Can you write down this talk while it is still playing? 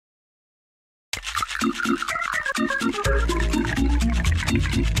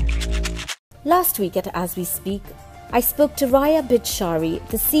Last week at As We Speak, I spoke to Raya Bidshari,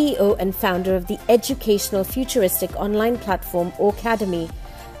 the CEO and founder of the educational futuristic online platform Ocademy,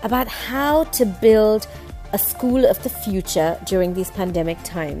 about how to build a school of the future during these pandemic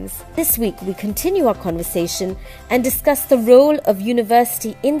times. This week, we continue our conversation and discuss the role of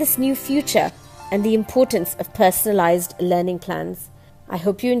university in this new future and the importance of personalized learning plans. I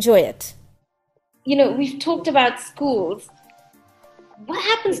hope you enjoy it. You know, we've talked about schools. What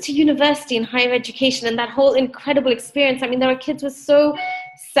happens to university and higher education and that whole incredible experience? I mean, there are kids who are so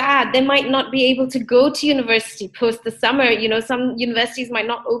sad. They might not be able to go to university post the summer. You know, some universities might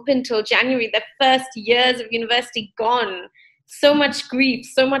not open till January. Their first years of university gone. So much grief,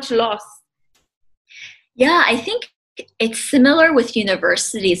 so much loss. Yeah, I think it's similar with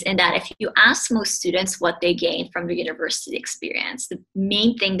universities in that if you ask most students what they gain from the university experience, the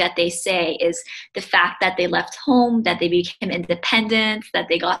main thing that they say is the fact that they left home, that they became independent, that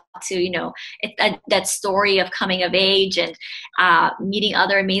they got to, that story of coming of age and meeting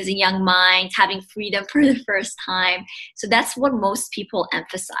other amazing young minds, having freedom for the first time. So that's what most people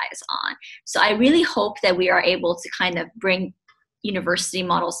emphasize on. So I really hope that we are able to kind of bring university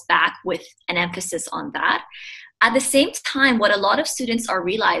models back with an emphasis on that. At the same time, what a lot of students are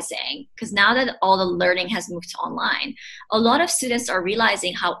realizing, because now that all the learning has moved to online, a lot of students are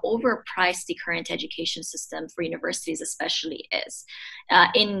realizing how overpriced the current education system for universities especially is.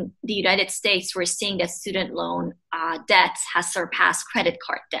 In the United States, we're seeing that student loan debt has surpassed credit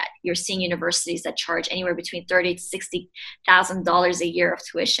card debt. You're seeing universities that charge anywhere between $30,000 to $60,000 a year of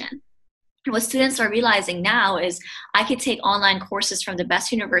tuition. What students are realizing now is I could take online courses from the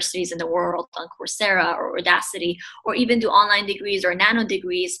best universities in the world on Coursera or Udacity, or even do online degrees or nano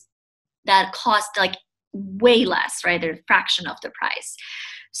degrees that cost like way less, right? They're a fraction of the price.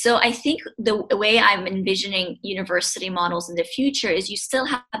 So I think the way I'm envisioning university models in the future is you still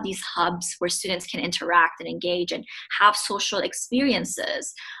have these hubs where students can interact and engage and have social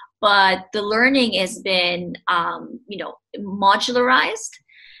experiences, but the learning has been, modularized.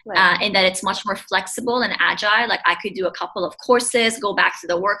 Right. And that it's much more flexible and agile. Like I could do a couple of courses, go back to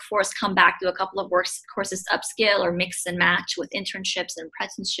the workforce, come back, do a couple of courses to upskill or mix and match with internships and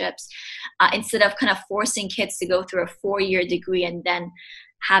apprenticeships, instead of kind of forcing kids to go through a 4-year degree and then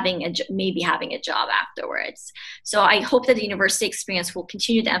maybe having a job afterwards. So I hope that the university experience will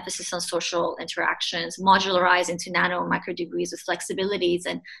continue the emphasis on social interactions, modularize into nano and micro degrees with flexibilities,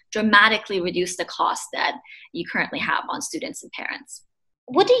 and dramatically reduce the cost that you currently have on students and parents.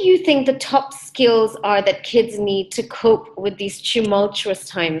 What do you think the top skills are that kids need to cope with these tumultuous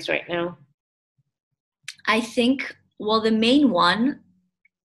times right now? I think, the main one,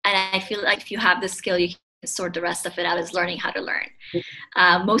 and I feel like if you have the skill, you can sort the rest of it out, is learning how to learn.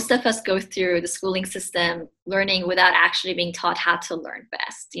 Most of us go through the schooling system learning without actually being taught how to learn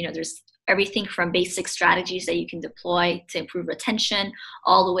best. There's everything from basic strategies that you can deploy to improve retention,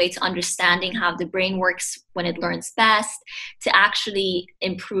 all the way to understanding how the brain works when it learns best, to actually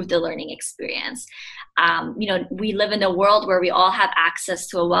improve the learning experience. We live in a world where we all have access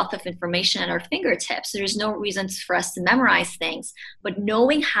to a wealth of information at our fingertips. So there's no reason for us to memorize things, but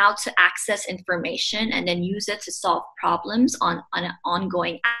knowing how to access information and then use it to solve problems on an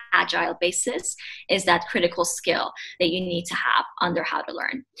ongoing agile basis is that critical skill that you need to have under how to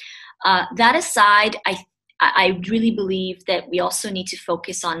learn. That aside, I really believe that we also need to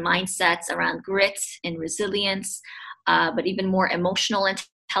focus on mindsets around grit and resilience, but even more emotional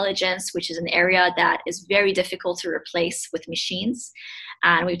intelligence, which is an area that is very difficult to replace with machines.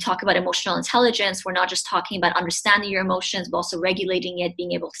 And when we talk about emotional intelligence, we're not just talking about understanding your emotions, but also regulating it,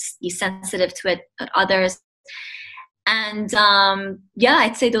 being able to be sensitive to it, but others. And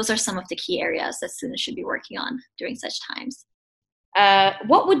I'd say those are some of the key areas that students should be working on during such times.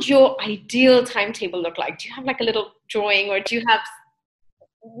 What would your ideal timetable look like? Do you have like a little drawing, or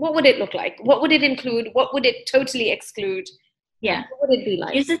what would it look like? What would it include? What would it totally exclude? Yeah. What would it be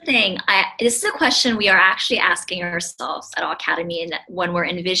like? Here's the thing. This is a question we are actually asking ourselves at Ocademy, and when we're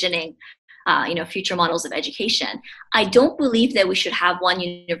envisioning future models of education. I don't believe that we should have one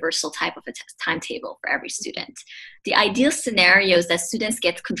universal type of a timetable for every student. The ideal scenario is that students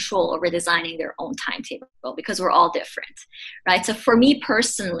get control over designing their own timetable, because we're all different, right? So for me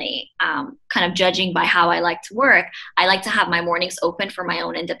personally, kind of judging by how I like to work, I like to have my mornings open for my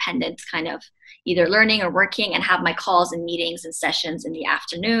own independent kind of either learning or working, and have my calls and meetings and sessions in the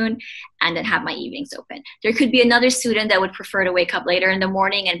afternoon, and then have my evenings open. There could be another student that would prefer to wake up later in the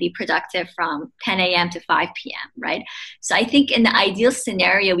morning and be productive from 10 a.m. to 5 p.m., right? So I think in the ideal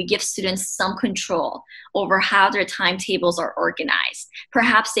scenario, we give students some control over how their timetables are organized.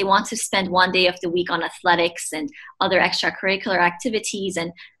 Perhaps they want to spend one day of the week on athletics and other extracurricular activities,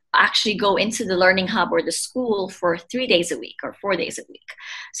 and actually go into the learning hub or the school for 3 days a week or 4 days a week.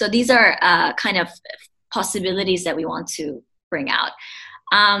 So these are kind of possibilities that we want to bring out.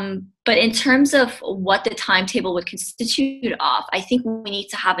 But in terms of what the timetable would constitute of, I think we need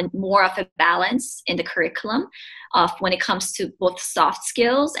to have more of a balance in the curriculum of when it comes to both soft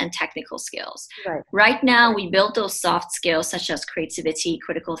skills and technical skills. Right now, we build those soft skills such as creativity,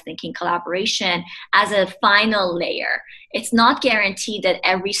 critical thinking, collaboration as a final layer. It's not guaranteed that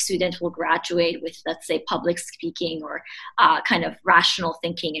every student will graduate with, let's say, public speaking or kind of rational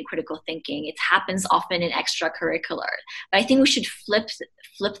thinking and critical thinking. It happens often in extracurricular. But I think we should flip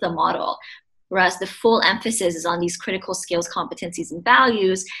the model, whereas the full emphasis is on these critical skills, competencies, and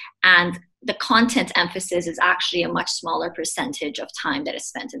values, and the content emphasis is actually a much smaller percentage of time that is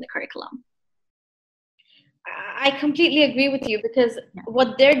spent in the curriculum. I completely agree with you, because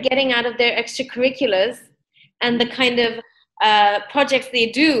what they're getting out of their extracurriculars and the kind of projects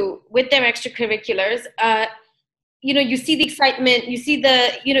they do with their extracurriculars, you see the excitement, you see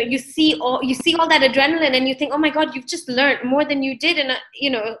you see all that adrenaline, and you think, oh my God, you've just learned more than you did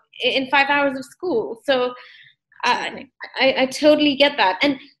in 5 hours of school. So I totally get that.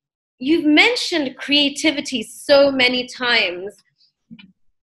 And you've mentioned creativity so many times.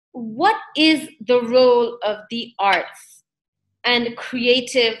 What is the role of the arts and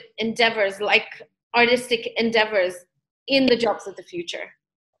creative endeavors, like artistic endeavors, in the jobs of the future?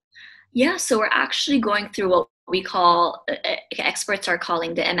 Yeah, so we're actually going through what we call, experts are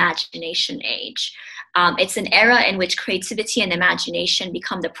calling the imagination age. It's an era in which creativity and imagination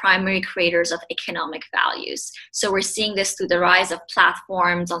become the primary creators of economic values. So we're seeing this through the rise of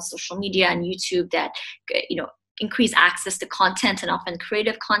platforms on social media and YouTube that, increase access to content and often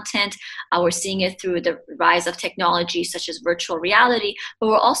creative content. We're seeing it through the rise of technology such as virtual reality, but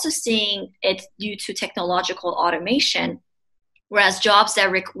we're also seeing it due to technological automation. Whereas jobs that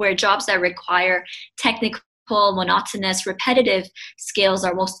require technical, monotonous, repetitive skills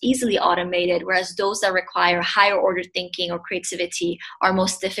are most easily automated, whereas those that require higher order thinking or creativity are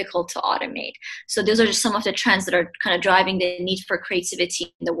most difficult to automate. So those are just some of the trends that are kind of driving the need for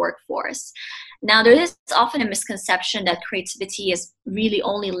creativity in the workforce. Now, there is often a misconception that creativity is really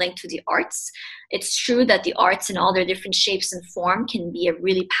only linked to the arts. It's true that the arts in all their different shapes and form can be a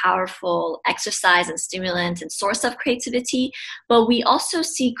really powerful exercise and stimulant and source of creativity, but we also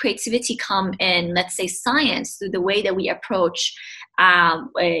see creativity come in, let's say, science through the way that we approach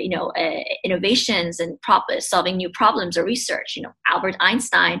innovations and solving new problems or research. Albert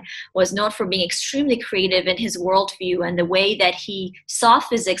Einstein was known for being extremely creative in his worldview and the way that he saw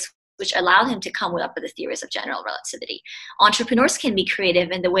physics, which allowed him to come up with the theories of general relativity. Entrepreneurs can be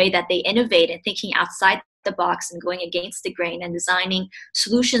creative in the way that they innovate and thinking outside the box and going against the grain and designing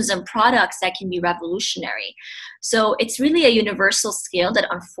solutions and products that can be revolutionary. So it's really a universal skill that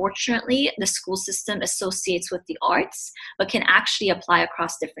unfortunately the school system associates with the arts, but can actually apply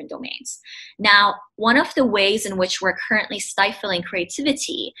across different domains. Now, one of the ways in which we're currently stifling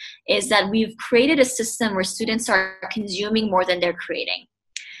creativity is that we've created a system where students are consuming more than they're creating.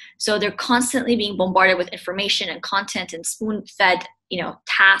 So they're constantly being bombarded with information and content and spoon-fed,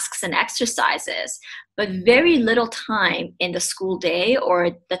 tasks and exercises, but very little time in the school day,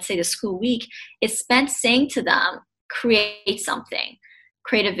 or let's say the school week, is spent saying to them, create something,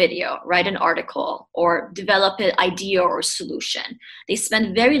 create a video, write an article, or develop an idea or solution. They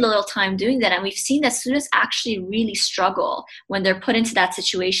spend very little time doing that, and we've seen that students actually really struggle when they're put into that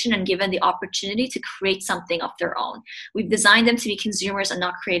situation and given the opportunity to create something of their own. We've designed them to be consumers and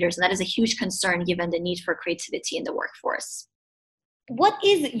not creators, and that is a huge concern given the need for creativity in the workforce. What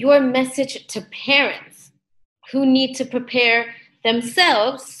is your message to parents who need to prepare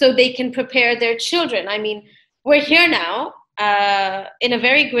themselves so they can prepare their children? I mean, we're here now in a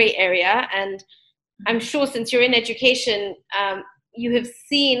very gray area, and I'm sure since you're in education, you have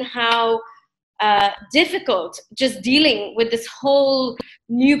seen how difficult just dealing with this whole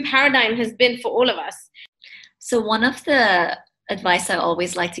new paradigm has been for all of us. So one of the advice I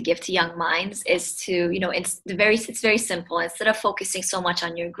always like to give to young minds is to, it's very simple. Instead of focusing so much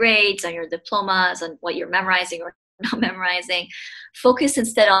on your grades, on your diplomas, on what you're memorizing or not memorizing, focus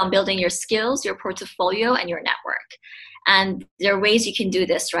instead on building your skills, your portfolio, and your network. And there are ways you can do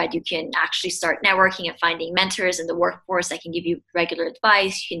this, right? You can actually start networking and finding mentors in the workforce that can give you regular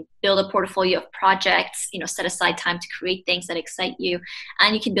advice. You can build a portfolio of projects, set aside time to create things that excite you,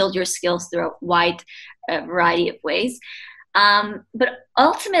 and you can build your skills through a wide variety of ways. But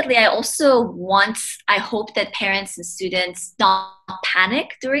ultimately, I hope that parents and students not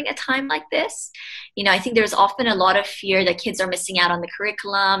panic during a time like this. I think there's often a lot of fear that kids are missing out on the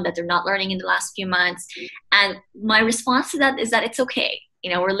curriculum, that they're not learning in the last few months. And my response to that is that it's okay.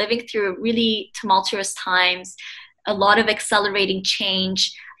 We're living through really tumultuous times, a lot of accelerating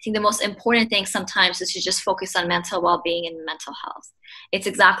change. I think the most important thing sometimes is to just focus on mental well-being and mental health. It's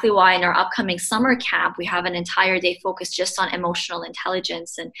exactly why in our upcoming summer camp, we have an entire day focused just on emotional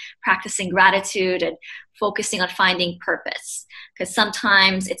intelligence and practicing gratitude and focusing on finding purpose. Because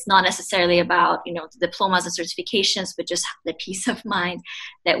sometimes it's not necessarily about, the diplomas and certifications, but just the peace of mind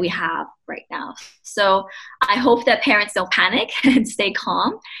that we have right now. So I hope that parents don't panic and stay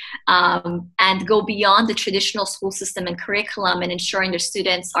calm, and go beyond the traditional school system and curriculum and ensuring their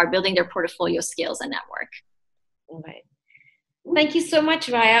students are building their portfolio skills and network. All right. Thank you so much,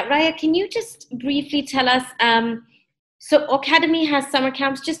 Raya. Raya, can you just briefly tell us, so Aucademy has summer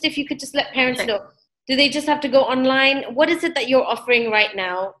camps, just if you could just let parents know, do they just have to go online? What is it that you're offering right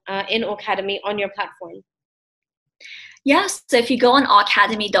now in Aucademy on your platform? Yes, so if you go on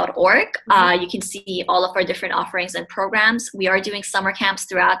aucademy.org, you can see all of our different offerings and programs. We are doing summer camps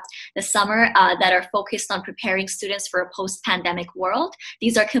throughout the summer that are focused on preparing students for a post-pandemic world.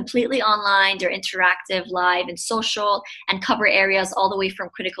 These are completely online, they're interactive, live, and social, and cover areas all the way from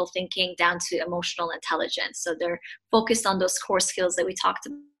critical thinking down to emotional intelligence. So they're focused on those core skills that we talked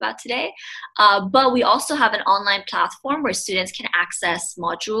about today. But we also have an online platform where students can access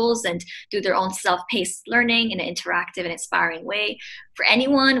modules and do their own self-paced learning in an interactive and inspiring way. For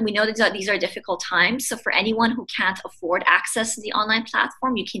anyone, we know that these are difficult times, so for anyone who can't afford access to the online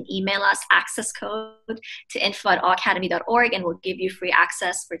platform, you can email us access code to info@aucademy.org and we'll give you free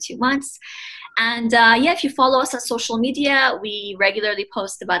access for 2 months. And if you follow us on social media, we regularly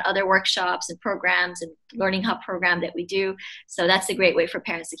post about other workshops and programs and Learning Hub program that we do. So that's a great way for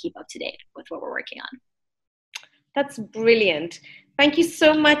parents to keep up to date with what we're working on. That's brilliant. Thank you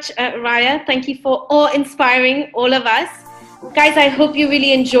so much, Raya. Thank you for inspiring all of us. Guys, I hope you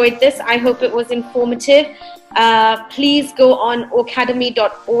really enjoyed this. I hope it was informative. Please go on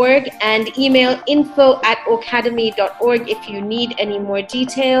aucademy.org and email info@aucademy.org if you need any more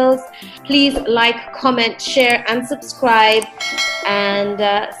details. Please like, comment, share, and subscribe. And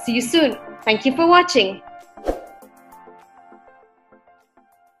see you soon. Thank you for watching.